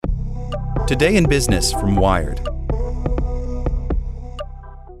Today in Business from Wired.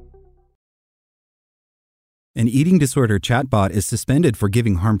 An eating disorder chatbot is suspended for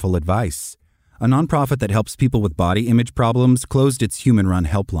giving harmful advice. A nonprofit that helps people with body image problems closed its human-run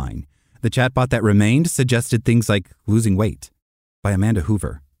helpline. The chatbot that remained suggested things like losing weight. By Amanda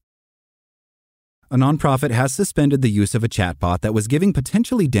Hoover. A nonprofit has suspended the use of a chatbot that was giving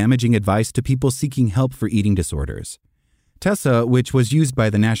potentially damaging advice to people seeking help for eating disorders. Tessa, which was used by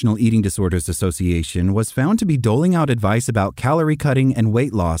the National Eating Disorders Association, was found to be doling out advice about calorie cutting and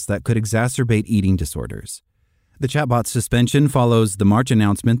weight loss that could exacerbate eating disorders. The chatbot's suspension follows the March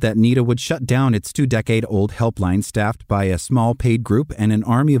announcement that NEDA would shut down its 2-decade-old helpline staffed by a small paid group and an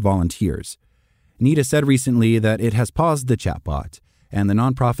army of volunteers. NEDA said recently that it has paused the chatbot, and the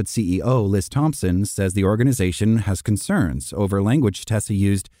nonprofit CEO, Liz Thompson, says the organization has concerns over language Tessa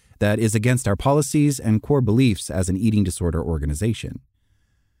used that is against our policies and core beliefs as an eating disorder organization.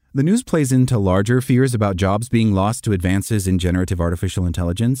 The news plays into larger fears about jobs being lost to advances in generative artificial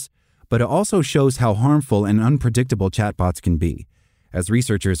intelligence, but it also shows how harmful and unpredictable chatbots can be. As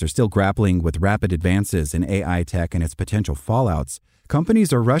researchers are still grappling with rapid advances in AI tech and its potential fallouts,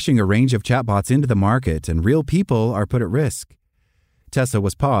 companies are rushing a range of chatbots into the market and real people are put at risk. Tessa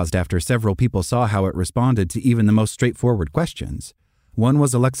was paused after several people saw how it responded to even the most straightforward questions. One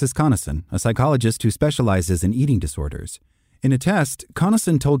was Alexis Conason, a psychologist who specializes in eating disorders. In a test,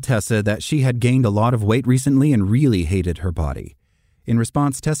 Conason told Tessa that she had gained a lot of weight recently and really hated her body. In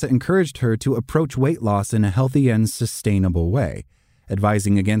response, Tessa encouraged her to approach weight loss in a healthy and sustainable way,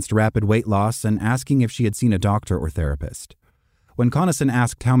 advising against rapid weight loss and asking if she had seen a doctor or therapist. When Conason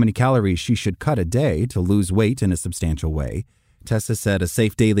asked how many calories she should cut a day to lose weight in a substantial way, Tessa said a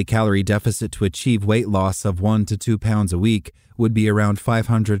safe daily calorie deficit to achieve weight loss of 1 to 2 pounds a week would be around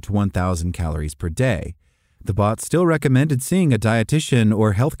 500 to 1,000 calories per day. The bot still recommended seeing a dietitian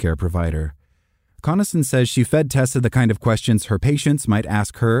or healthcare provider. Conason says she fed Tessa the kind of questions her patients might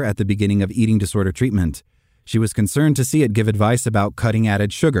ask her at the beginning of eating disorder treatment. She was concerned to see it give advice about cutting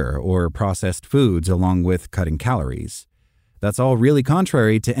added sugar or processed foods along with cutting calories. That's all really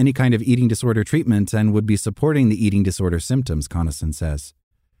contrary to any kind of eating disorder treatment and would be supporting the eating disorder symptoms, Conason says.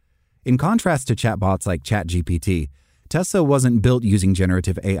 In contrast to chatbots like ChatGPT, Tessa wasn't built using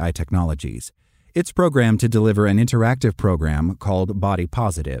generative AI technologies. It's programmed to deliver an interactive program called Body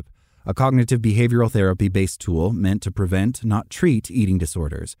Positive, a cognitive behavioral therapy-based tool meant to prevent, not treat, eating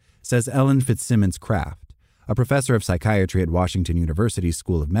disorders, says Ellen Fitzsimmons-Kraft, a professor of psychiatry at Washington University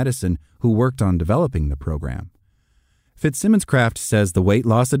School of Medicine who worked on developing the program. Fitzsimmons-Kraft says the weight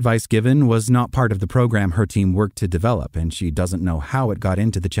loss advice given was not part of the program her team worked to develop, and she doesn't know how it got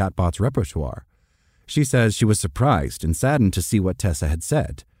into the chatbot's repertoire. She says she was surprised and saddened to see what Tessa had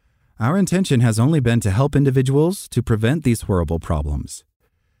said. Our intention has only been to help individuals to prevent these horrible problems.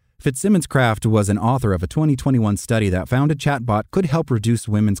 Fitzsimmons-Kraft was an author of a 2021 study that found a chatbot could help reduce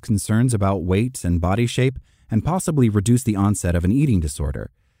women's concerns about weight and body shape and possibly reduce the onset of an eating disorder.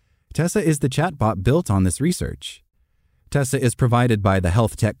 Tessa is the chatbot built on this research. Tessa is provided by the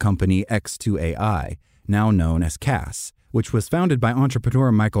health tech company X2AI, now known as CAS, which was founded by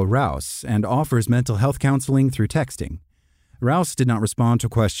entrepreneur Michael Rouse and offers mental health counseling through texting. Rouse did not respond to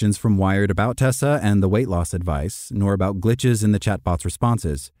questions from Wired about Tessa and the weight loss advice, nor about glitches in the chatbot's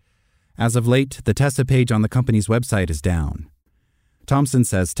responses. As of late, the Tessa page on the company's website is down. Thompson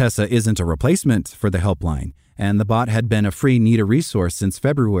says Tessa isn't a replacement for the helpline, and the bot had been a free NEDA resource since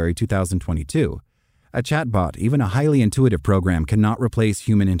February 2022. A chatbot, even a highly intuitive program, cannot replace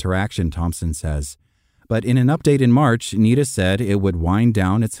human interaction, Thompson says. But in an update in March, NEDA said it would wind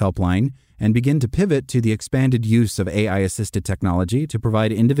down its helpline and begin to pivot to the expanded use of AI-assisted technology to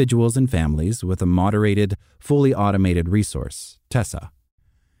provide individuals and families with a moderated, fully automated resource, Tessa.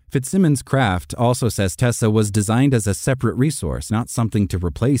 Fitzsimmons-Kraft also says Tessa was designed as a separate resource, not something to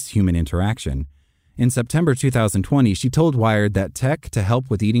replace human interaction. In September 2020, she told Wired that tech to help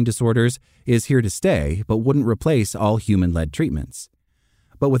with eating disorders is here to stay, but wouldn't replace all human-led treatments.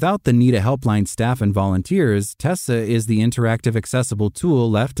 But without the NEDA helpline staff and volunteers, Tessa is the interactive, accessible tool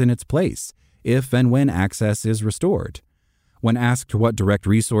left in its place, if and when access is restored. When asked what direct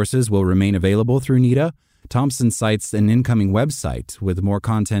resources will remain available through NEDA, Thompson cites an incoming website with more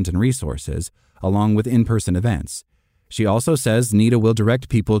content and resources, along with in-person events. She also says NEDA will direct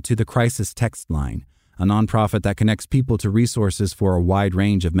people to the Crisis Text Line, a nonprofit that connects people to resources for a wide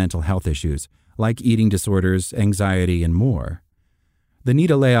range of mental health issues, like eating disorders, anxiety, and more. The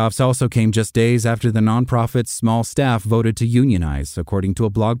NEDA layoffs also came just days after the nonprofit's small staff voted to unionize, according to a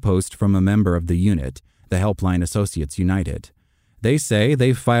blog post from a member of the unit, the Helpline Associates United. They say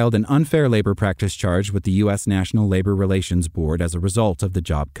they've filed an unfair labor practice charge with the U.S. National Labor Relations Board as a result of the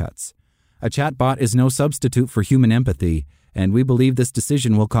job cuts. A chatbot is no substitute for human empathy, and we believe this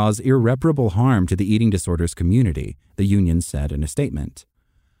decision will cause irreparable harm to the eating disorders community, the union said in a statement.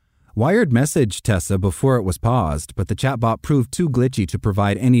 Wired messaged Tessa before it was paused, but the chatbot proved too glitchy to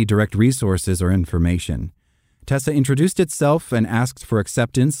provide any direct resources or information. Tessa introduced itself and asked for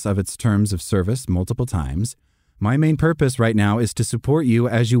acceptance of its terms of service multiple times. My main purpose right now is to support you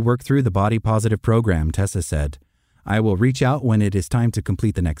as you work through the Body Positive program, Tessa said. I will reach out when it is time to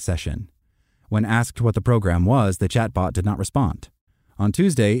complete the next session. When asked what the program was, the chatbot did not respond. On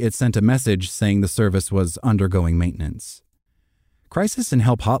Tuesday, it sent a message saying the service was undergoing maintenance. Crisis and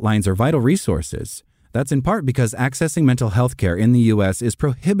help hotlines are vital resources. That's in part because accessing mental health care in the U.S. is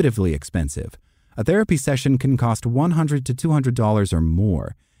prohibitively expensive. A therapy session can cost $100 to $200 or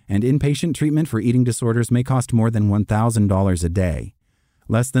more, and inpatient treatment for eating disorders may cost more than $1,000 a day.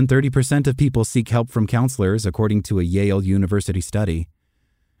 Less than 30% of people seek help from counselors, according to a Yale University study.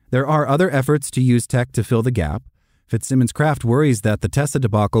 There are other efforts to use tech to fill the gap. Fitzsimmons-Kraft worries that the Tessa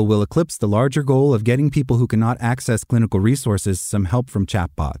debacle will eclipse the larger goal of getting people who cannot access clinical resources some help from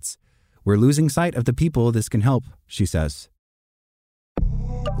chatbots. We're losing sight of the people this can help, she says.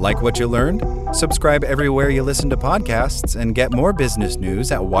 Like what you learned? Subscribe everywhere you listen to podcasts and get more business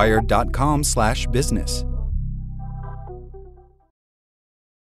news at wired.com/business.